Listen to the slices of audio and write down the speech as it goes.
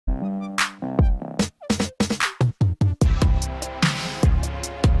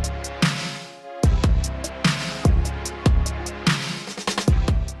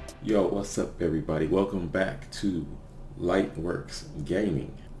What's up, everybody? Welcome back to Lightworks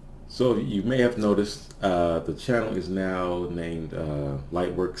Gaming. So you may have noticed the channel is now named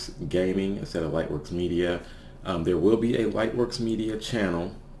Lightworks Gaming instead of Lightworks Media. There will be a Lightworks Media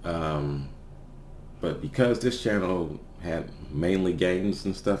channel, but because this channel had mainly games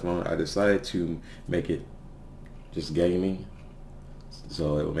and stuff on it, I decided to make it just gaming,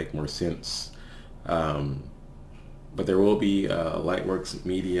 so it would make more sense. But there will be a Lightworks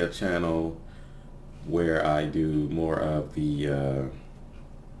Media channel where I do more of the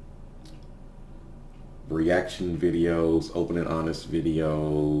reaction videos, open and honest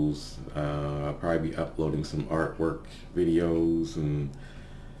videos. I'll probably be uploading some artwork videos and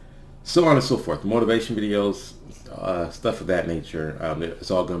so on and so forth. Motivation videos, stuff of that nature. It's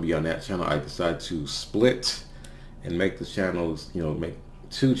all going to be on that channel. I decided to split and make the channels, make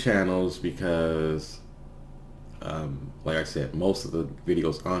two channels because like I said, most of the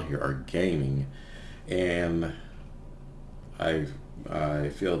videos on here are gaming, and I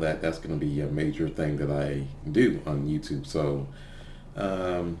feel that that's going to be a major thing that I do on YouTube. So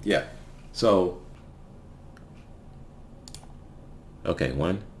yeah, so okay,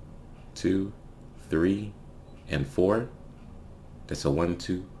 1, 2, 3, and 4. That's a 1,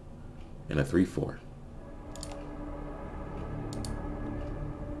 2, and a 3, 4.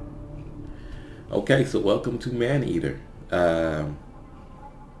 Okay, so welcome to Maneater. As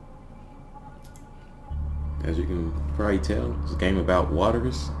you can probably tell, it's a game about water.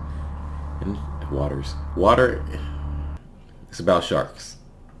 It's about sharks.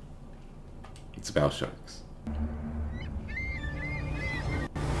 It's about sharks.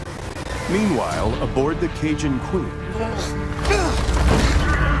 Meanwhile, aboard the Cajun Queen,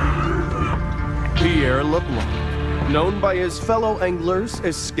 Pierre LeBlanc, known by his fellow anglers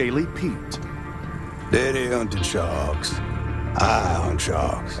as Scaly Pete. Daddy hunted sharks. I hunt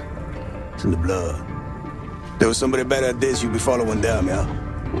sharks. It's in the blood. There was somebody better at this, you'd be following them, yeah?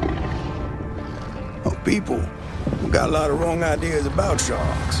 Oh, people got a lot of wrong ideas about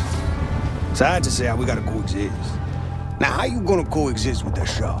sharks. So I had to say how we gotta coexist. Now, how you gonna coexist with that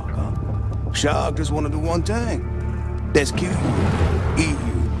shark, huh? Shark just wanna do one thing. That's kill you, eat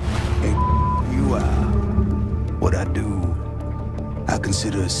you, and you out. What I do, I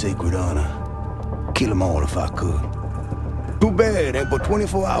consider a sacred honor. Kill them all if I could. Too bad, ain't but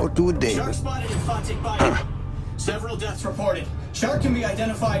 24 hours to a day. Shark spotted in Fontic Bayou. Several deaths reported. Shark can be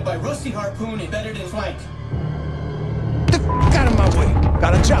identified by rusty harpoon embedded in flank. Get out of my way.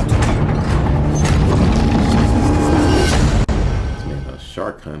 Got a job to do. This man a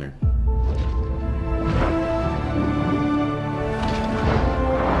shark hunter.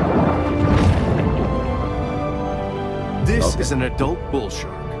 This is an adult bull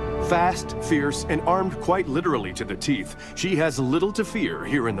shark. Fast, fierce, and armed quite literally to the teeth, she has little to fear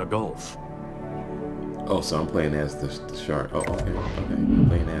here in the Gulf. Oh, so I'm playing as the shark. Oh, okay. I'm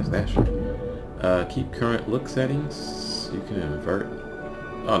playing as that shark. Keep current look settings. You can invert.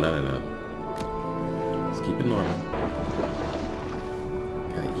 Oh, no. Let's keep it normal.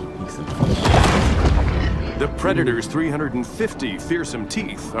 Gotta eat me some fish. The Predator's 350 fearsome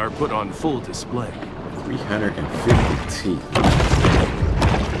teeth are put on full display. 350 teeth.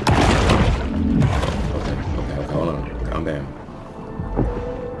 Okay, hold on. Calm down.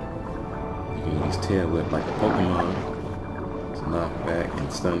 You can use tail whip like a Pokemon to knock back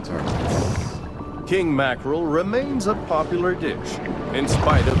and stun targets. King mackerel remains a popular dish, in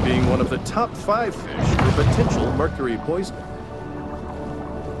spite of being one of the top 5 fish for potential mercury poisoning.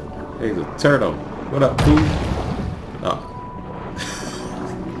 Hey, the turtle. What up, fool? Oh.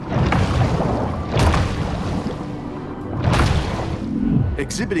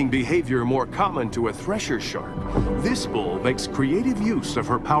 Exhibiting behavior more common to a thresher shark, this bull makes creative use of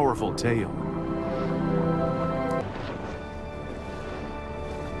her powerful tail.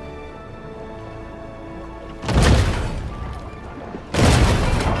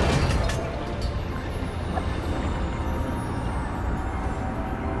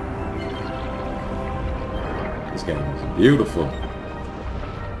 This game is beautiful.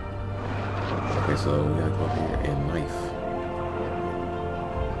 Okay, so we gotta go up here and knife.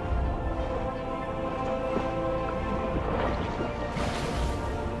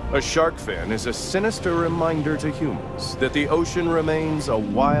 A shark fin is a sinister reminder to humans that the ocean remains a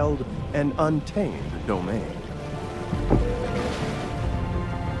wild and untamed domain.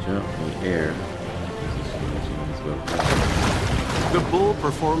 Jump in the air. The bull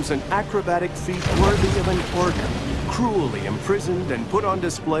performs an acrobatic feat worthy of an orca, cruelly imprisoned and put on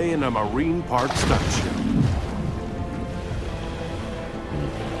display in a marine park stunt show.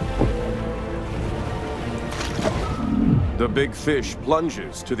 The big fish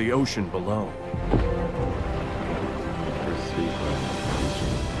plunges to the ocean below.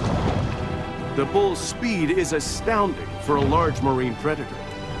 The bull's speed is astounding for a large marine predator.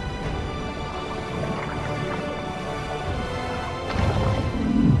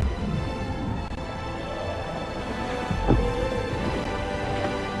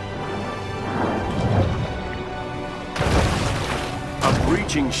 A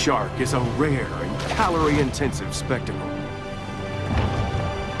breaching shark is a rare and calorie-intensive spectacle.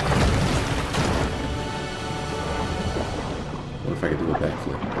 What if I could do a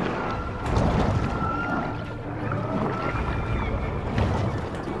backflip?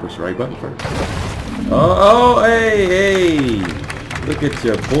 Push the right button first. Oh, hey, hey! Look at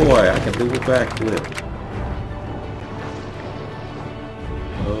your boy. I can do a backflip.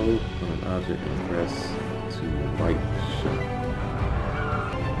 Hold on an object and press to right shot.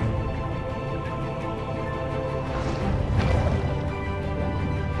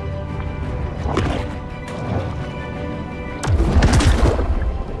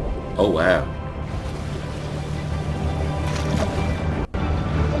 Oh, wow.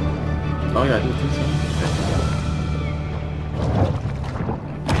 Oh, yeah, I do think so.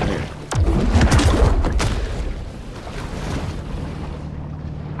 There.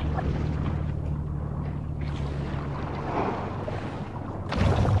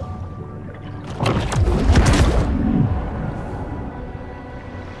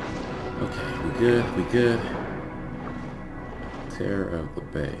 Okay, we good, we good. Terror of the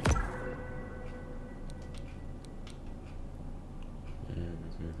Bay.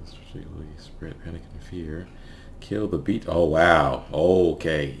 Spread panic and fear. Kill the beach. Oh, wow.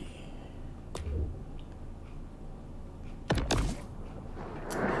 Okay.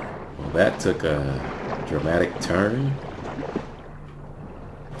 Well, that took a dramatic turn.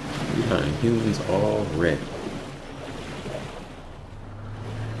 We're hunting humans already.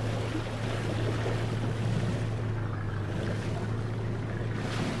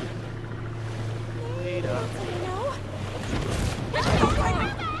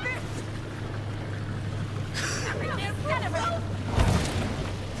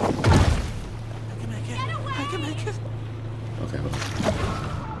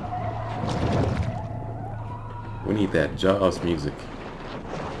 We need that Jaws music.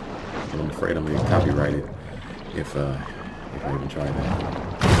 And I'm afraid I'm going to get copyrighted if I even try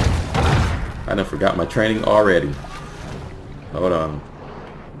that. I done forgot my training already. Hold on.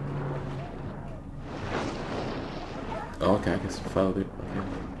 Oh, okay, I guess I followed it.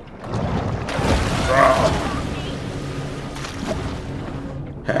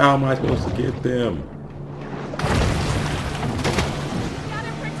 Okay. How am I supposed to get them?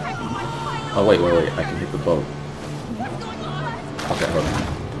 Oh, wait, I can hit the boat. Okay, hold on.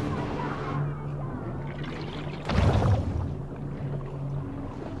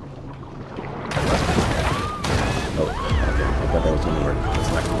 Oh, okay, I thought that was gonna work. It's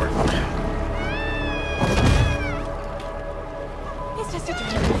not gonna work. It's just a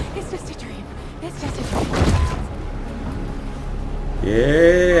dream. It's just a dream. It's just a dream.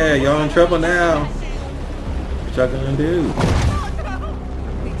 Yeah, y'all in trouble now. What y'all gonna do?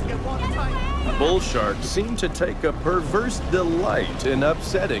 Bull sharks seem to take a perverse delight in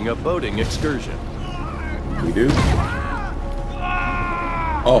upsetting a boating excursion. We do?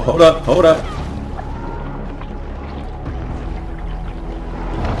 Oh, hold up, hold up.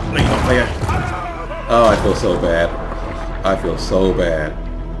 Oh, I feel so bad. I feel so bad.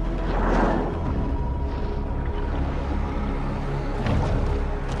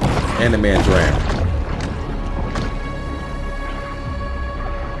 And the man drowned.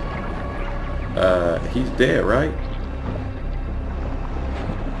 He's dead, right?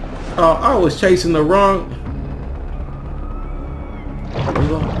 Oh, I was chasing the wrong...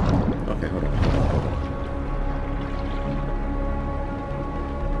 Okay, hold on.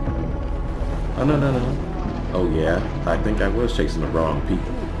 Oh, no. Oh, yeah. I think I was chasing the wrong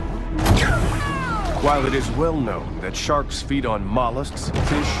people. While it is well known that sharks feed on mollusks,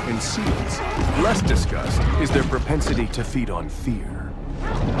 fish, and seals, less discussed is their propensity to feed on fear.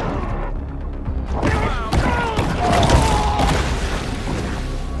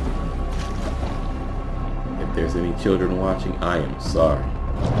 If there's any children watching, I am sorry.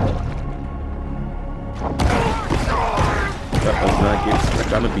 Let's not get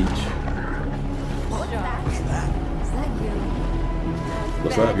stuck on the beach.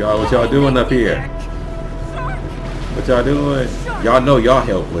 What's up, y'all? What y'all doing up here? What y'all doing? Y'all know y'all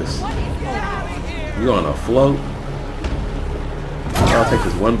helpless. You on a float? I'll take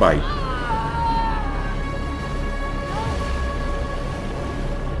this one bite.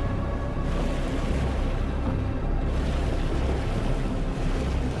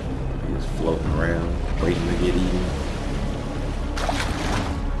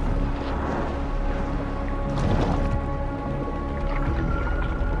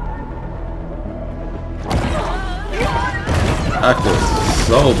 I feel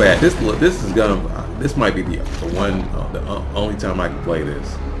so bad. This is gonna. This might be the only time I can play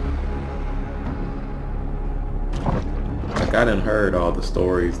this. Like I done heard all the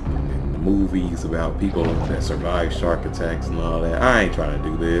stories and the movies about people that survive shark attacks and all that. I ain't trying to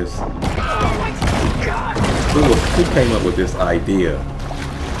do this. Who came up with this idea?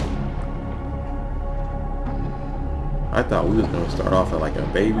 I thought we was gonna start off at like a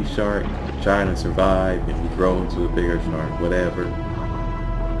baby shark, trying to survive, and we grow into a bigger shark, whatever.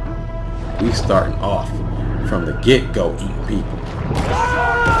 We starting off from the get-go eating people.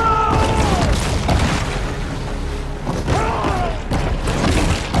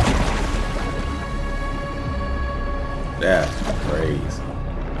 That's crazy.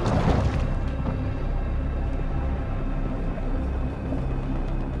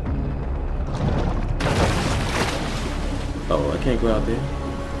 Oh, I can't go out there.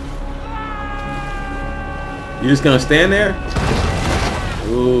 You just gonna stand there?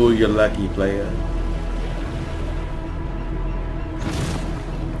 Ooh, you're lucky, player.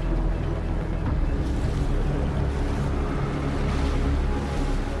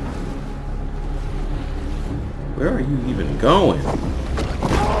 Where are you even going?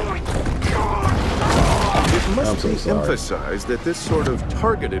 It must be emphasized that this sort of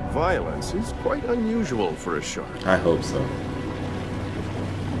targeted violence is quite unusual for a shark. I hope so.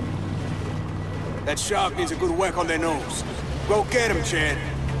 That shark needs a good whack on their nose. Go get him, Chad.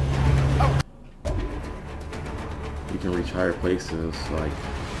 You can reach higher places like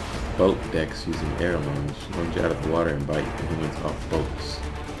boat decks using air lunge. Lunge out of the water and bite the humans off boats.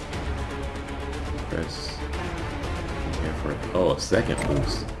 Press air for a second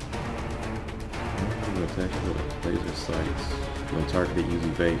boost. Attack with laser sights. When targeted, use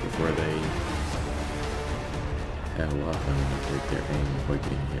evade before they have a lock on and break their aim before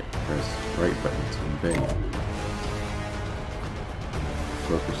getting hit. Press right button to evade.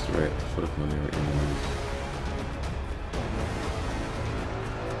 Focus threat, focus on their enemies.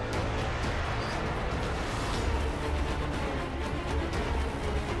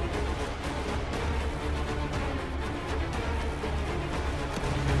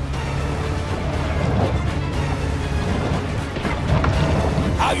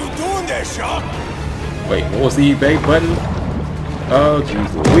 How you doing there, shark? Wait, what was the evade button? Oh,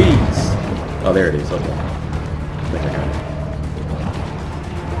 jeez Louise. Oh, there it is. Okay. I think I got it.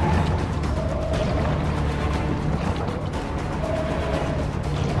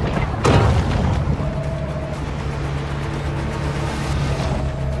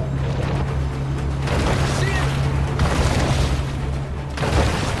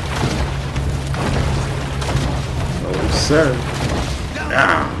 Oh, sir.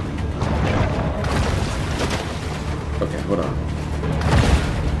 Ah. Okay, hold on.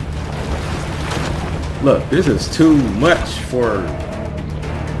 Look, this is too much for...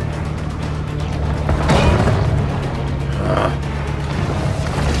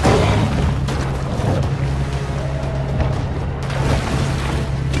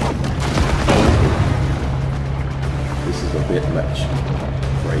 This is a bit much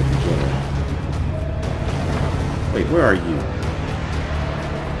for a beginner. Wait, where are you?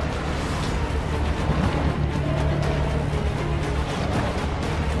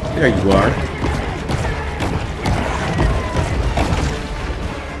 There you are.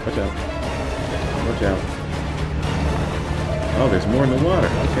 Watch out. Watch out. Oh, there's more in the water.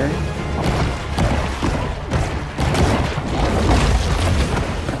 Okay.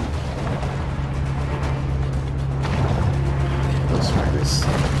 Let's try this.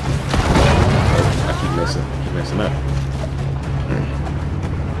 Oh, I keep messing up.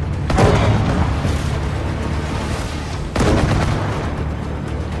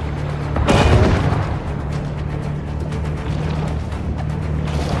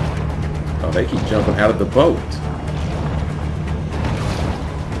 They keep jumping out of the boat.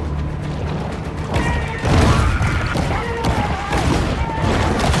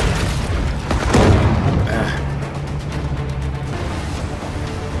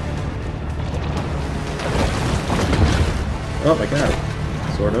 Oh, I got it.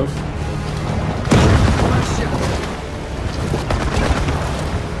 Sort of.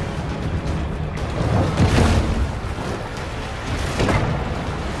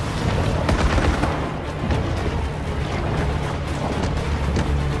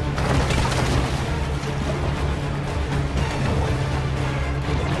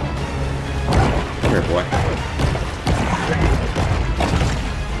 Here, boy.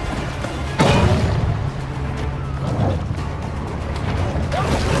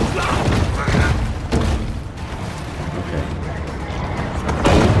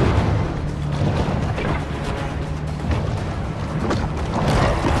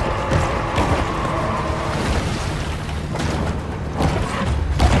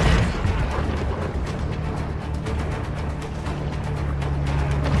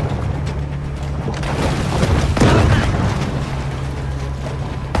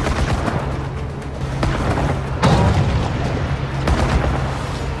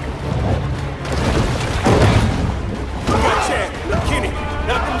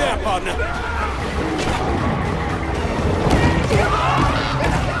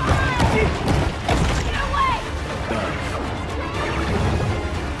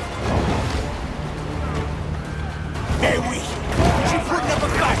 Hey, she's putting up a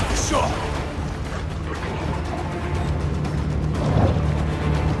fight for sure.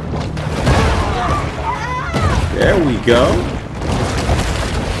 There we go.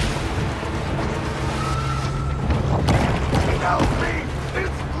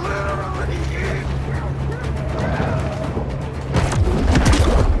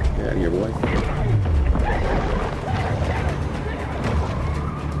 Get out of here, boy.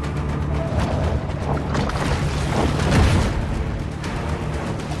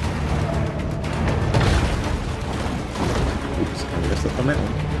 Oops, I messed up on that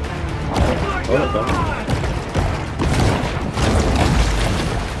one. Hold up, though.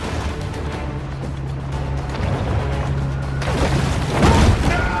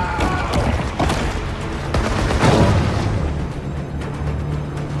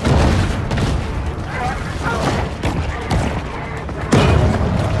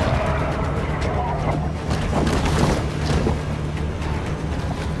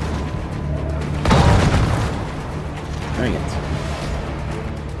 Dang it.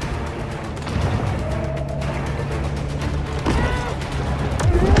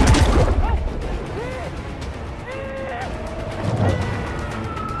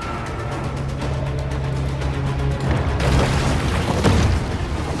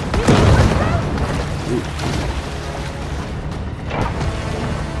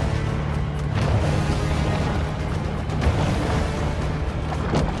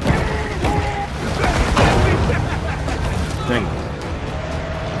 Dang it.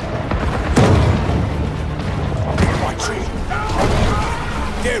 Watch it.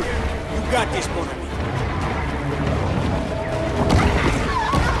 Vero, you got this, mon ami.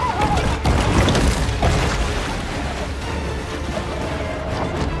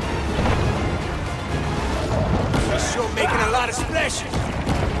 She's sure making a lot of splashes.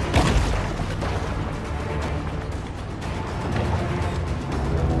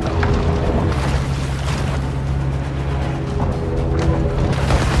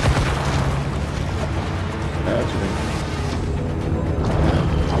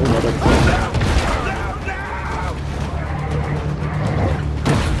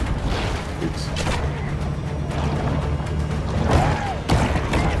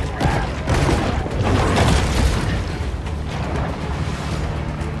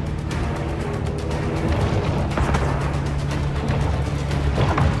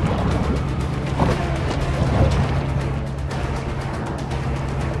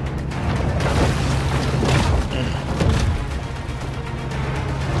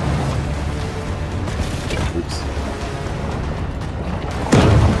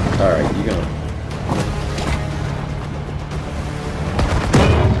 Alright, you go.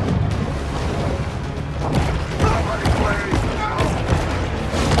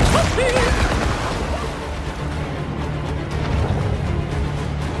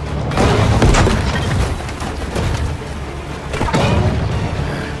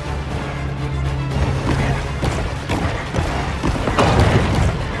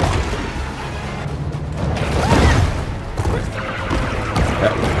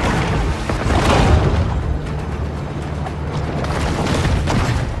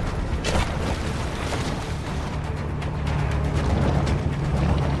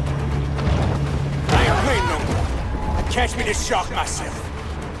 Catch me to shock myself.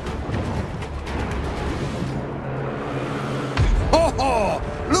 Oh,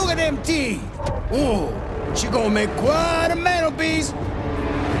 look at them teeth. Oh, she gonna make quite a mantelpiece.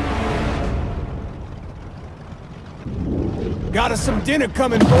 Got us some dinner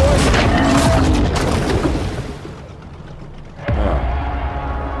coming, boys.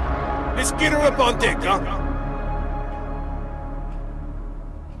 Let's get her up on deck, huh?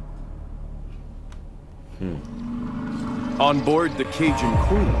 On board the Cajun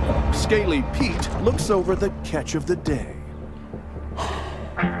Queen, Scaly Pete looks over the catch of the day.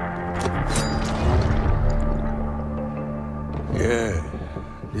 Yeah,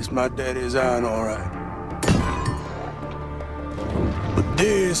 this my daddy's iron, all right. But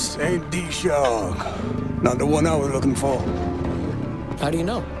this ain't the shark. Not the one I was looking for. How do you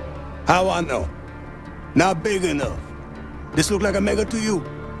know? How I know? Not big enough. This look like a mega to you?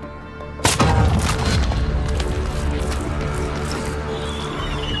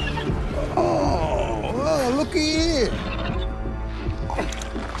 Oh, looky here.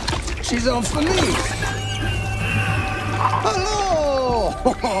 She's on for me. Hello!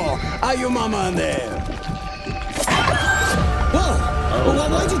 How your mama in there? Whoa! Well,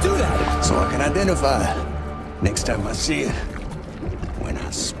 why'd you do that? So I can identify her next time I see her. When I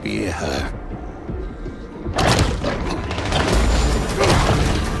spear her.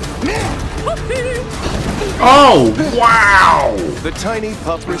 Man! Oh, wow! The tiny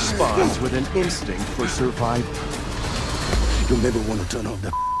pup responds with an instinct for survival. You never want to turn off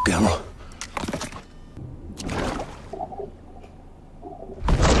that camera.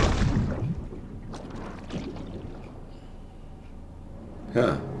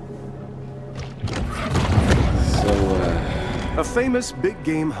 Huh. A famous big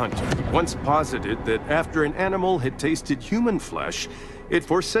game hunter once posited that after an animal had tasted human flesh, it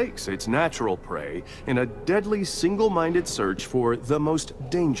forsakes its natural prey in a deadly single-minded search for the most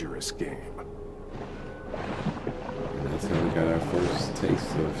dangerous game. That's how we got our first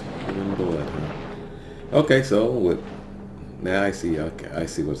taste of human blood, huh? Okay, so now I see. Okay, I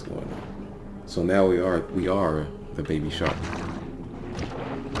see what's going on. So now we are the baby shark.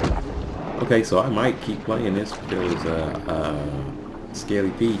 Okay, so I might keep playing this because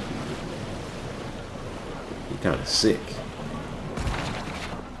Scaly Pete, he's kind of sick.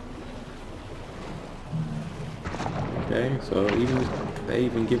 Okay, so they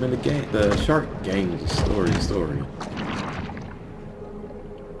even given the shark gang a story.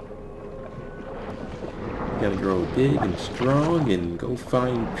 You gotta grow big and strong and go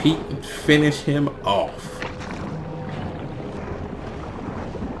find Pete and finish him off.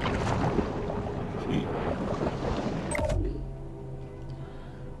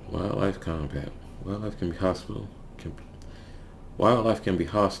 Wildlife combat. Wildlife can be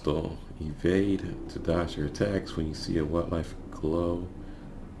hostile. Evade to dodge their attacks. When you see a wildlife glow,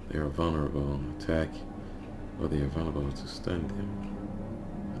 they are vulnerable. Attack, or they are vulnerable to stun them.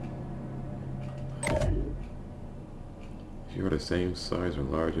 Okay. If you are the same size or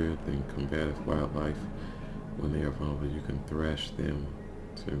larger than combative wildlife, when they are vulnerable, you can thrash them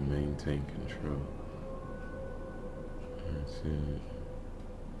to maintain control.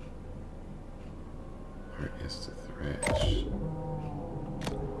 Part is to thrash.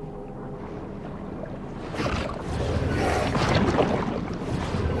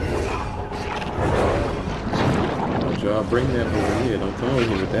 Don't y'all bring that over here. Don't come over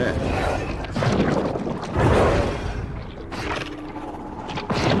here with that.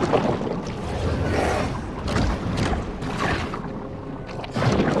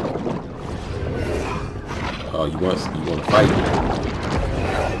 Oh, you want to fight?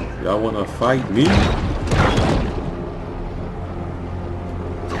 Y'all want to fight me?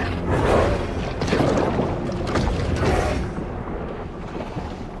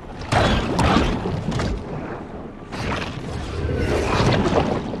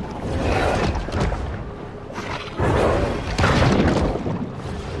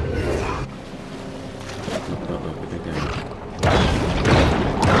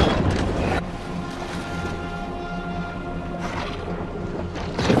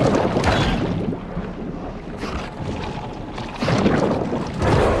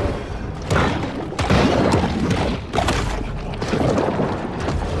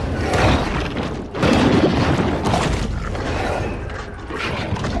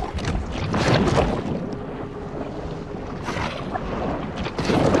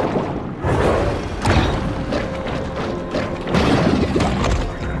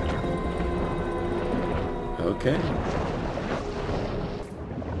 Okay.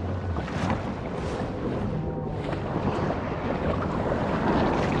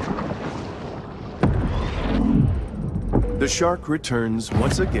 The shark returns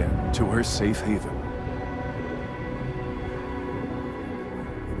once again to her safe haven.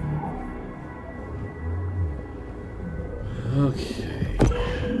 Okay.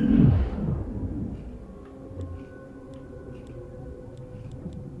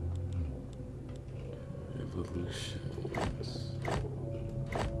 Evolutions.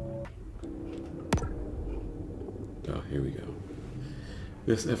 Oh, here we go.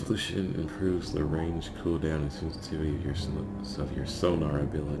 This evolution improves the range, cooldown, and sensitivity of your sonar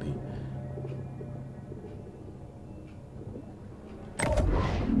ability.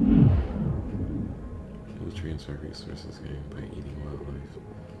 Nutrients are resources gained by eating wildlife.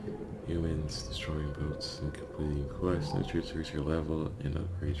 Humans destroying boats and completing quests. Nutrients reach your level and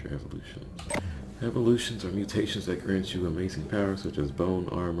upgrade your evolutions. Evolutions are mutations that grant you amazing powers such as bone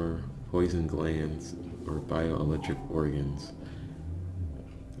armor, poison glands, or bioelectric organs.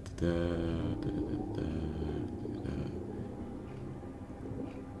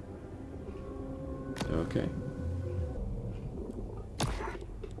 Okay.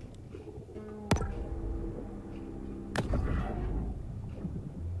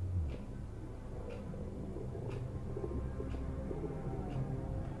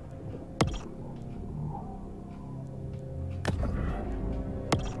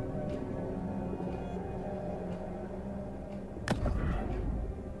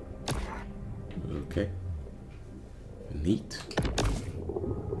 Okay. Neat.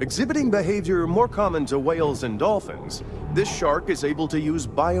 Exhibiting behavior more common to whales and dolphins, this shark is able to use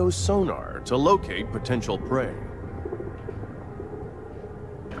biosonar to locate potential prey.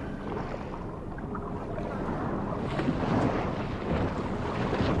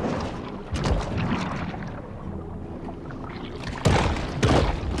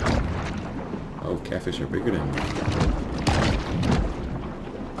 Oh, catfish are bigger than me.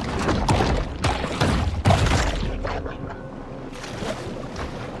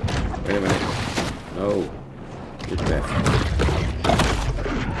 Wait a minute. No. Get that.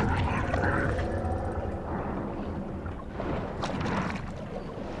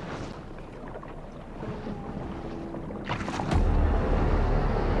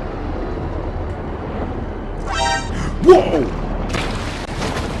 Whoa!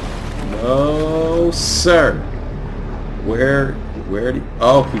 No, sir. Where did...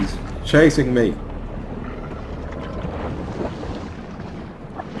 Oh, he's chasing me.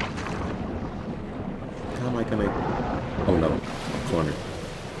 How am I gonna... Oh no, corner.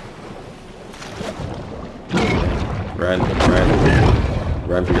 Run, run.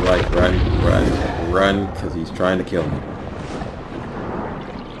 Run for your life, run, run, run, because he's trying to kill me.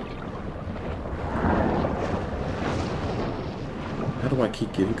 How do I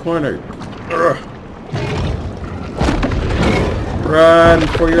keep getting cornered? Ugh. Run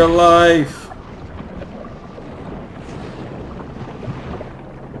for your life!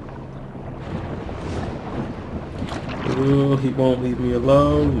 Oh, he won't leave me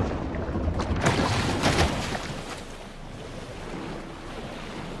alone.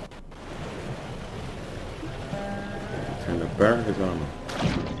 Trying to burn his armor.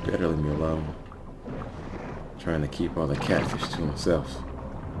 Better leave me alone. Trying to keep all the catfish to himself.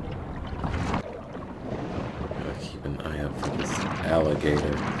 Gotta keep an eye out for this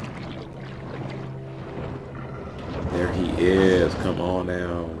alligator. There he is. Come on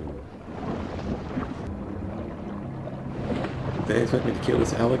now. They expect me to kill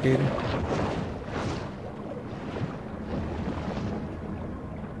this alligator?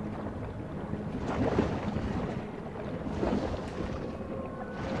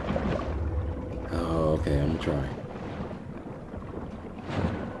 Oh, okay, I'm gonna try.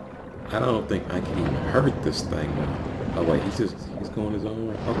 I don't think I can even hurt this thing now. Oh wait, he's going his own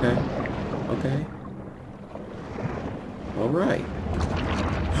way. Okay. Okay. Alright.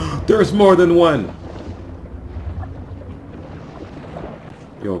 There's more than one!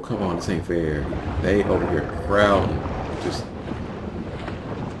 Yo, come on, this ain't fair. They over here crowding. Just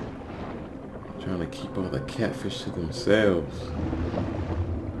trying to keep all the catfish to themselves.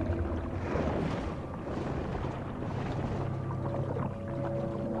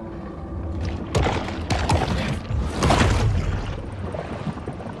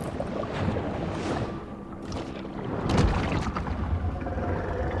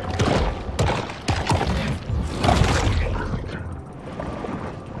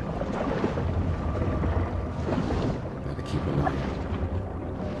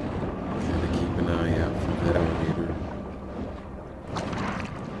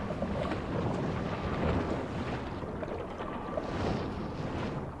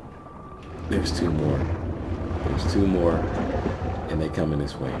 There's two more. There's two more. And they coming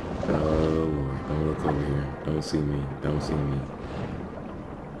this way. Oh Lord. Don't look over here. Don't see me. Don't see me.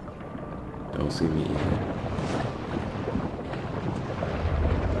 Don't see me either.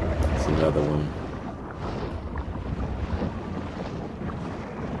 It's another one.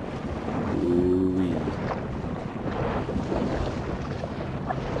 Ooh-wee.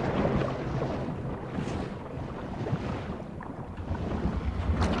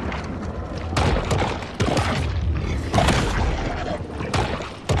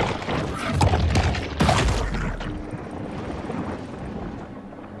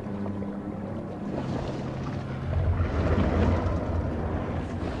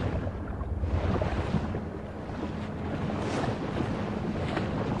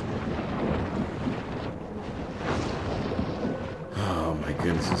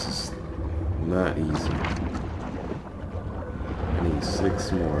 Goodness, this is not easy. I need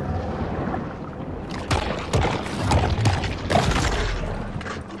 6 more.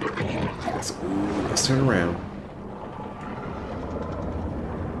 Let's turn around.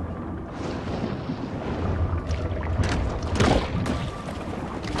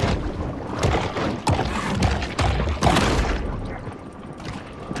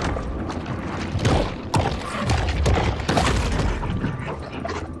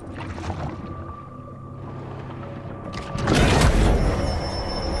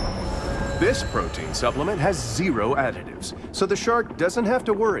 This protein supplement has 0 additives, so the shark doesn't have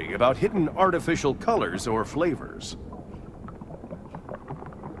to worry about hidden artificial colors or flavors.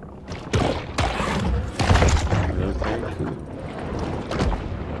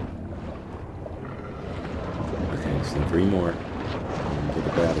 3 more. Get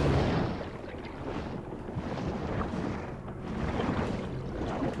the battle.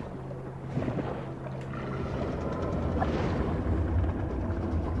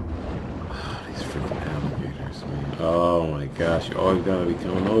 These freaking alligators, man. Oh my gosh, you're always gonna be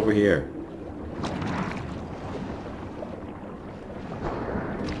coming over here.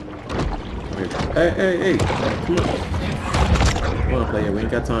 Hey, come on. Come on, player, we ain't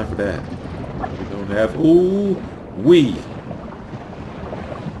got time for that. We don't have, don't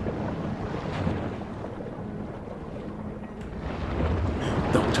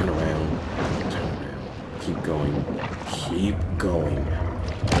turn around. Don't turn around. Keep going. Keep going.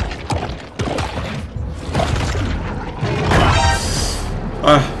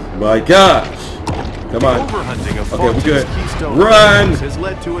 Ah, my gosh. Come on. Overhunting of Okay, we're good. Keystone Run! has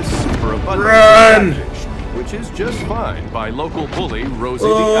led to a super abundance Run! of catfish, which is just fine by local bully Rosie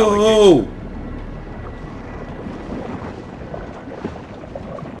the Oh! alligator.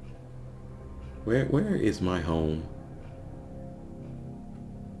 Where is my home?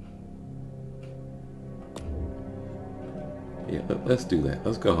 Yeah, let's do that.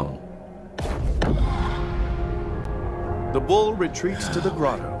 Let's go home. The bull retreats to the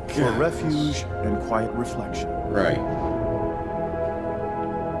grotto for refuge and quiet reflection. Right.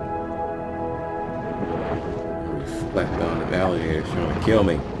 Reflect on the alligator trying to kill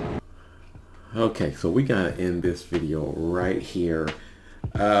me. Okay, so we gotta end this video right here.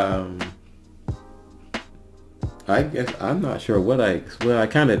 I guess I'm not sure what I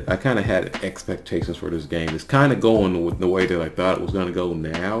kind of had expectations for this game. It's kind of going with the way that I thought it was gonna go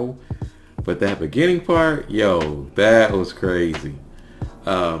now, but that beginning part, yo, that was crazy.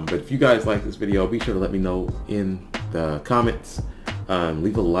 But if you guys like this video, be sure to let me know in the comments.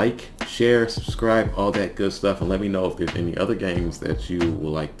 Leave a like, share, subscribe, all that good stuff, and let me know if there's any other games that you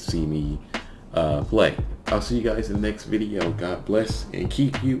would like to see me play. I'll see you guys in the next video. God bless and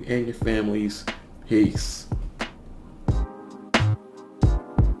keep you and your families. Peace.